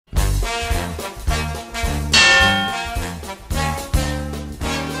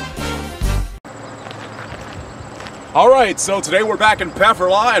Alright, so today we're back in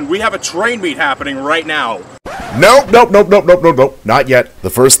Pefferlaw and we have a train meet happening right now. Nope, not yet. The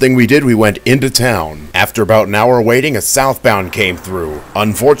first thing we did, we went into town. After about an hour waiting, a southbound came through.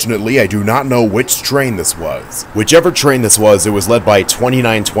 Unfortunately, I do not know which train this was. Whichever train this was, it was led by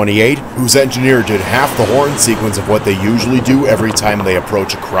 2928, whose engineer did half the horn sequence of what they usually do every time they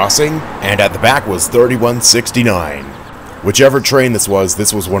approach a crossing, and at the back was 3169. Whichever train this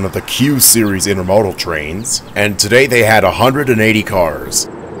was one of the Q series intermodal trains, and today they had 180 cars.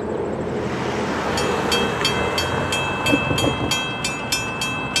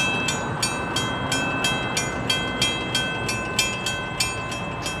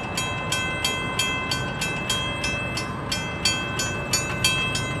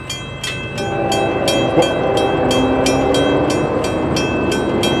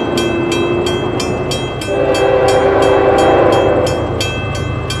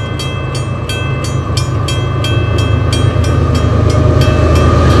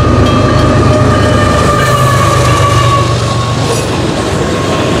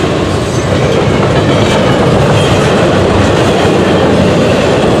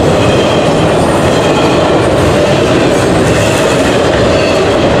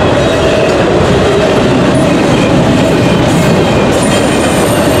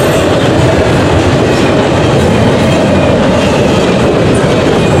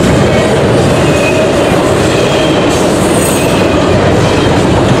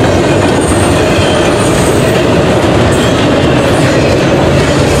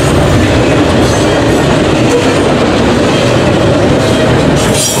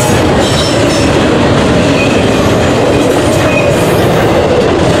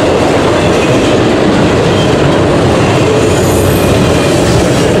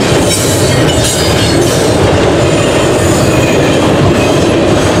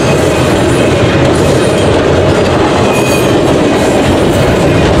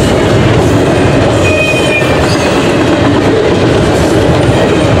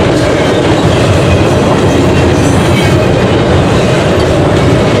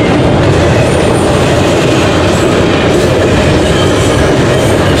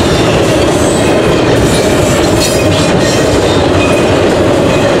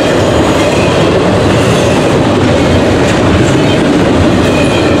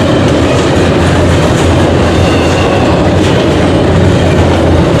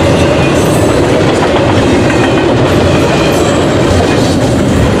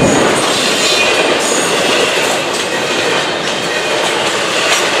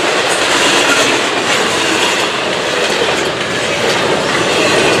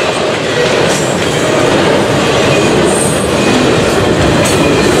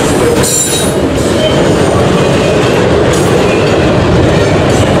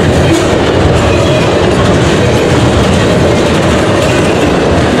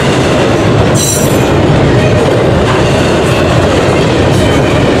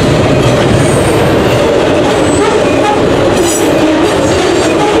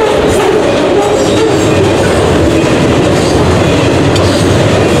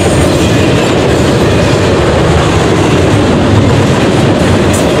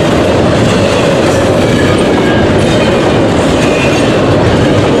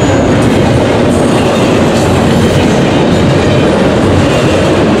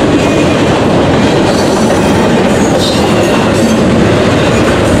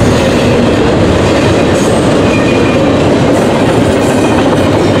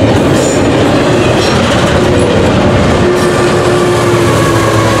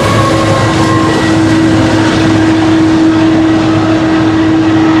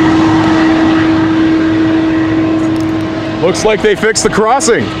 Looks like they fixed the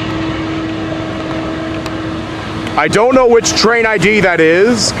crossing. I don't know which train ID that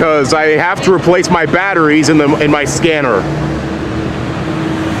is, because I have to replace my batteries in my scanner.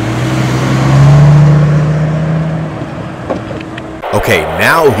 Okay,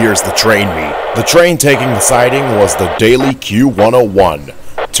 now here's the train meet. The train taking the siding was the daily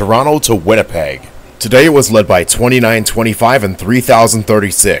Q101, Toronto to Winnipeg. Today it was led by 2925 and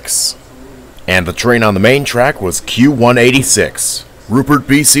 3036. And the train on the main track was Q186, Rupert,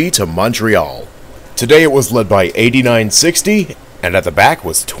 BC to Montreal. Today it was led by 8960, and at the back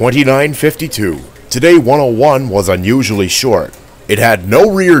was 2952. Today 101 was unusually short. It had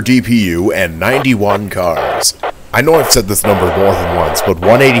no rear DPU and 91 cars. I know I've said this number more than once, but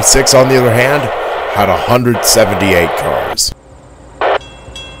 186 on the other hand had 178 cars.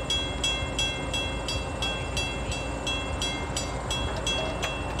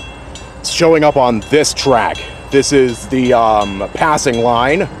 Showing up on this track. This is the passing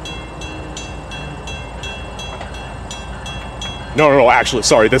line. No, actually,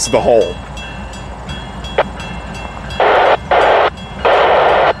 sorry, this is the hole.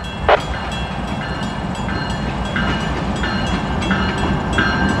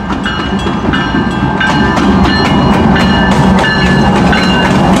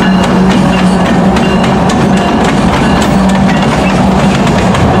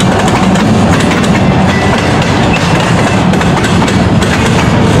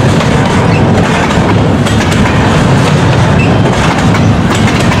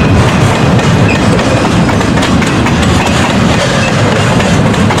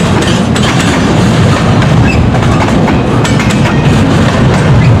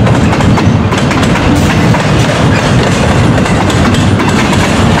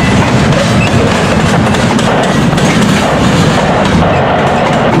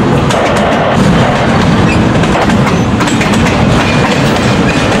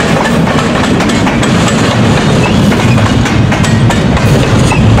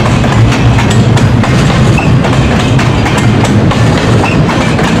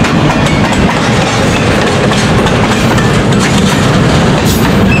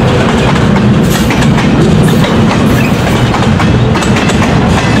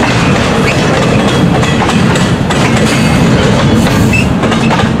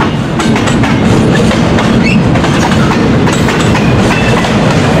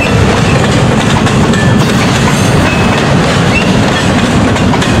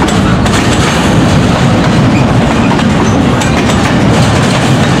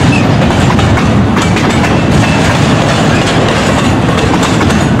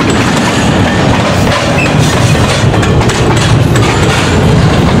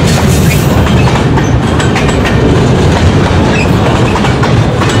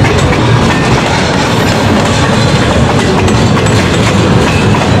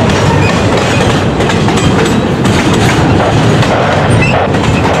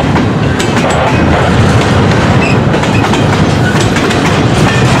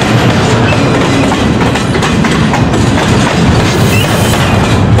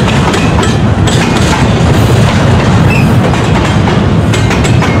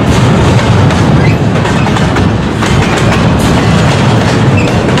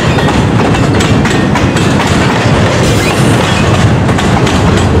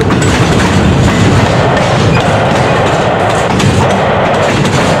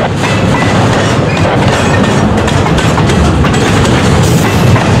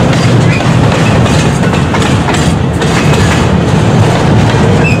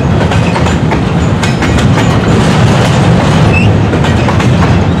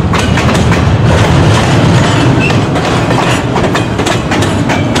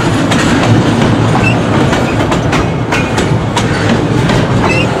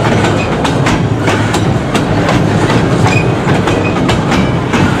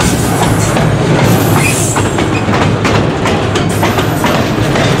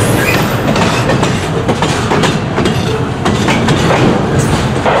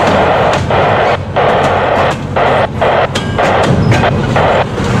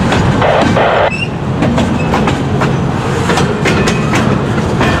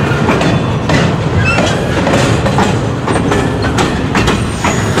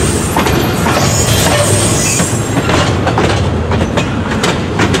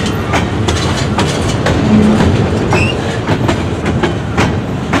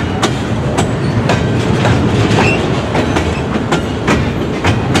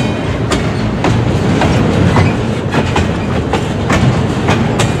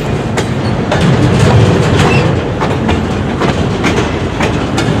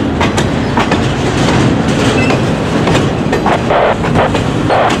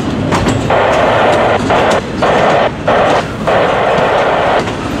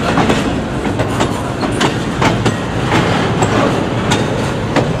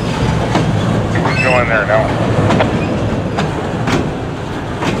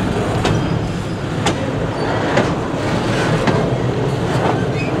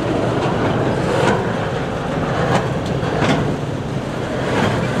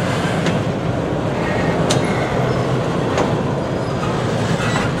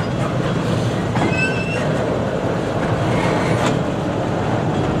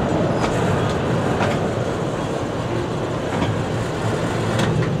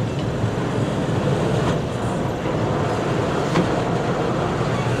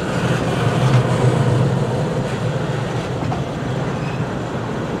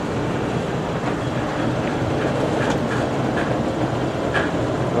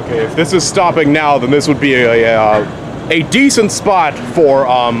 If this is stopping now, then this would be a decent spot for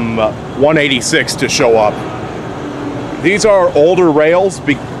 186 to show up. These are older rails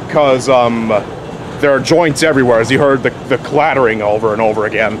because there are joints everywhere, as you heard the clattering over and over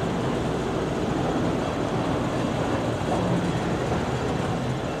again.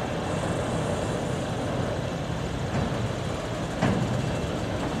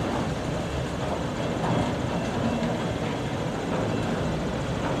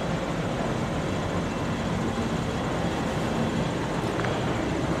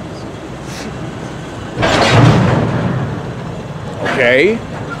 Okay.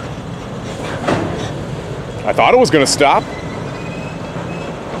 I thought it was going to stop.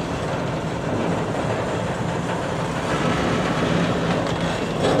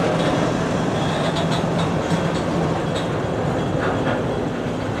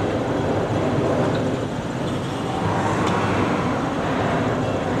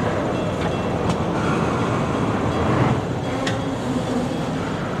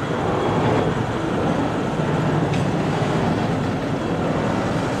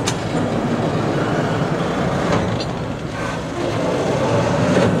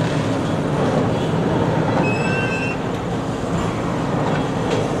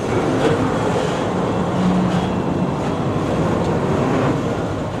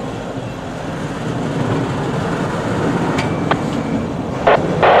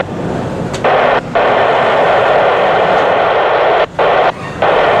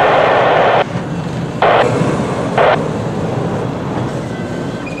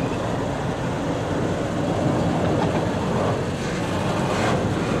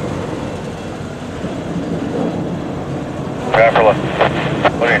 Pefferlaw,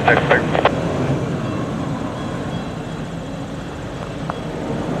 26, sir.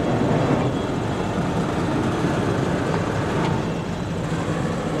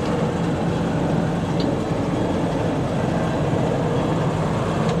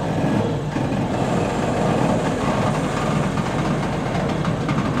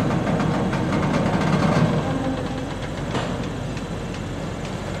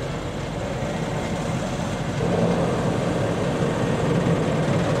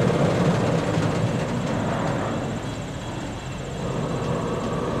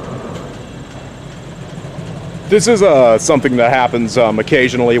 This is something that happens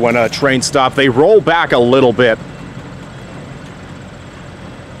occasionally when a train stops. They roll back a little bit.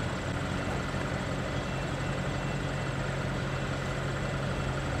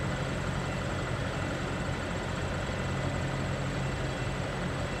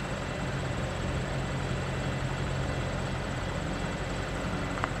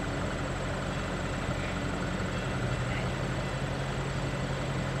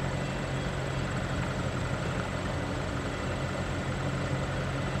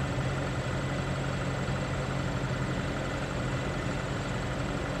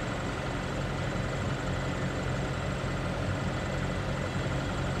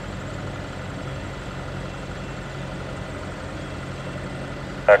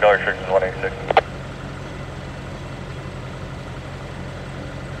 Door restrictions 186.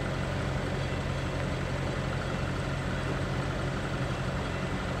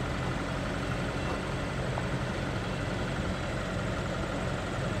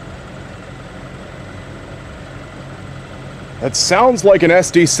 That sounds like an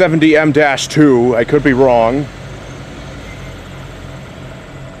SD70M-2. I could be wrong.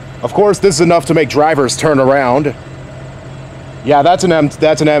 Of course, this is enough to make drivers turn around. Yeah, that's an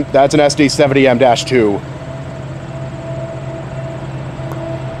SD70M-2.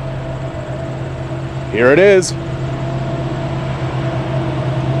 Here it is.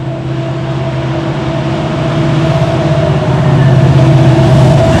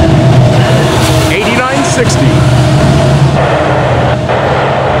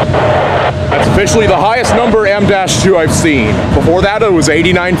 That's officially the highest number M-2 I've seen. Before that, it was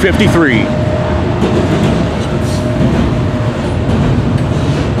 8953.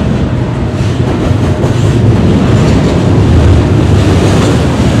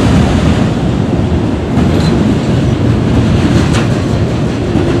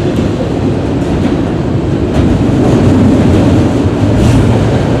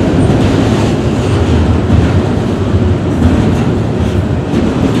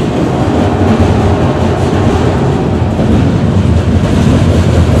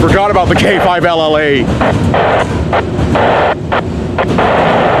 Forgot about the K5 LLA.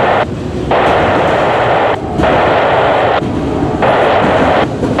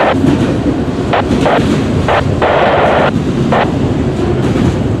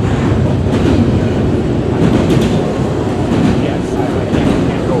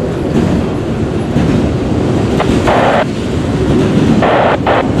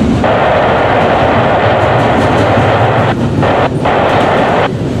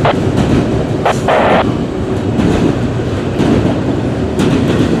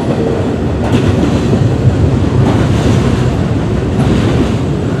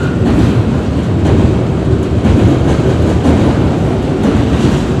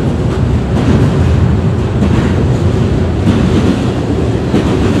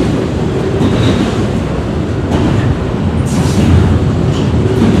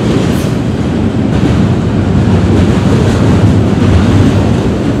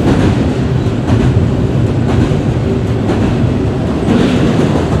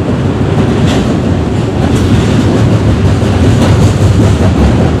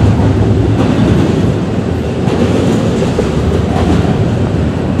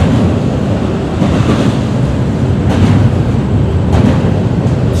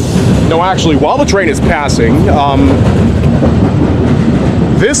 No, actually, while the train is passing,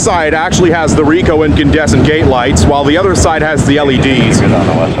 this side actually has the Rico incandescent gate lights, while the other side has the LEDs. Good on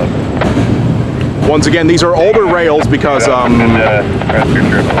the west side. Once again, these are older rails because of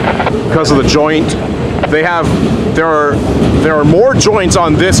the joint. There are more joints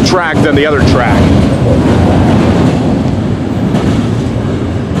on this track than the other track.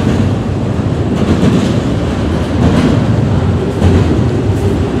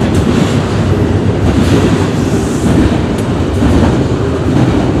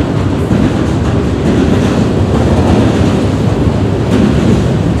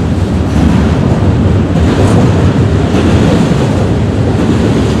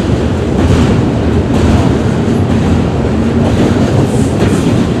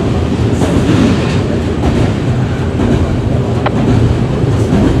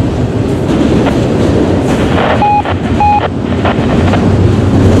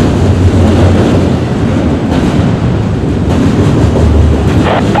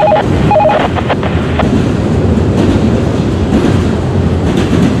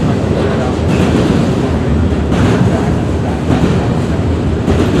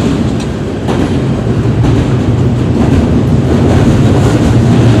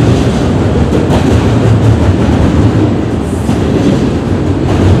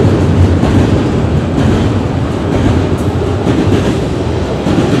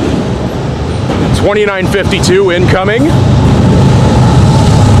 $29.52 incoming.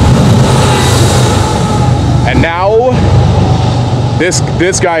 And now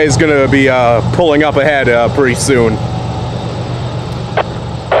this guy is going to be pulling up ahead pretty soon.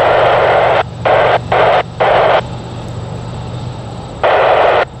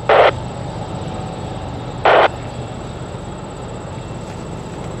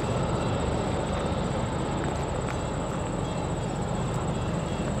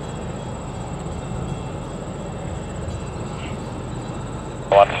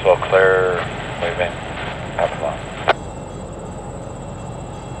 One slow clear, moving, Pefferlaw.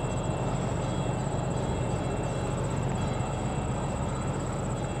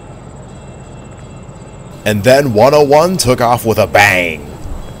 And then 101 took off with a bang.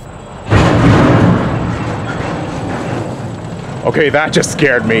 Okay, that just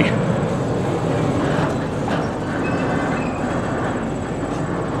scared me.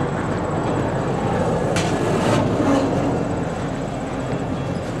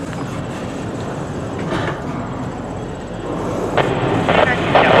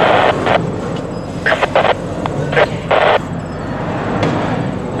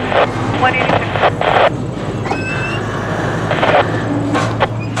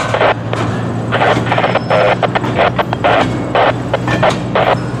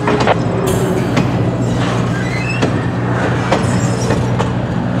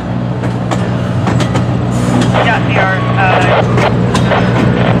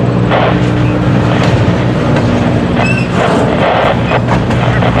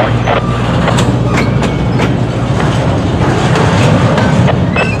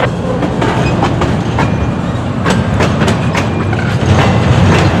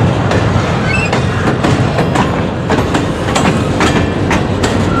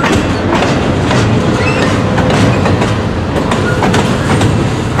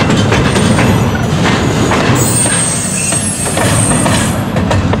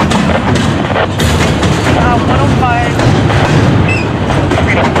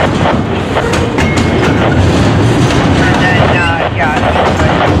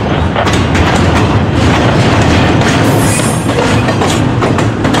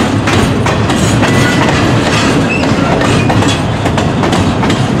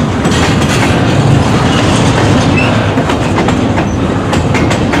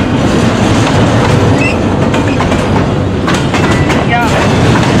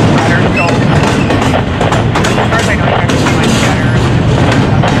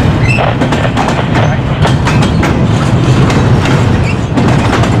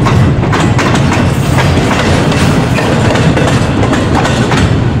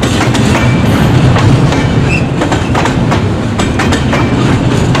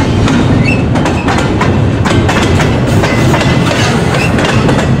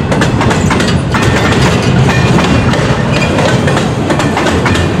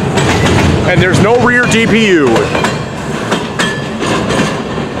 And there's no rear DPU.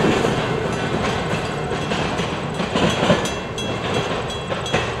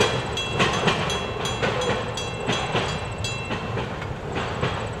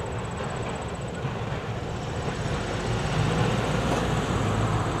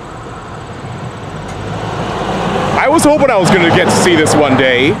 I was hoping I was going to get to see this one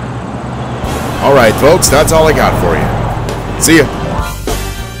day. Alright folks, that's all I got for you. See ya.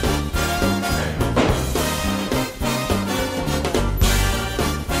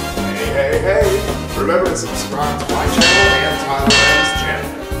 Hey, remember to subscribe to my channel and Tyler Rand's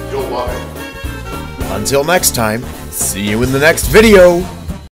channel. You'll love it. Until next time, see you in the next video.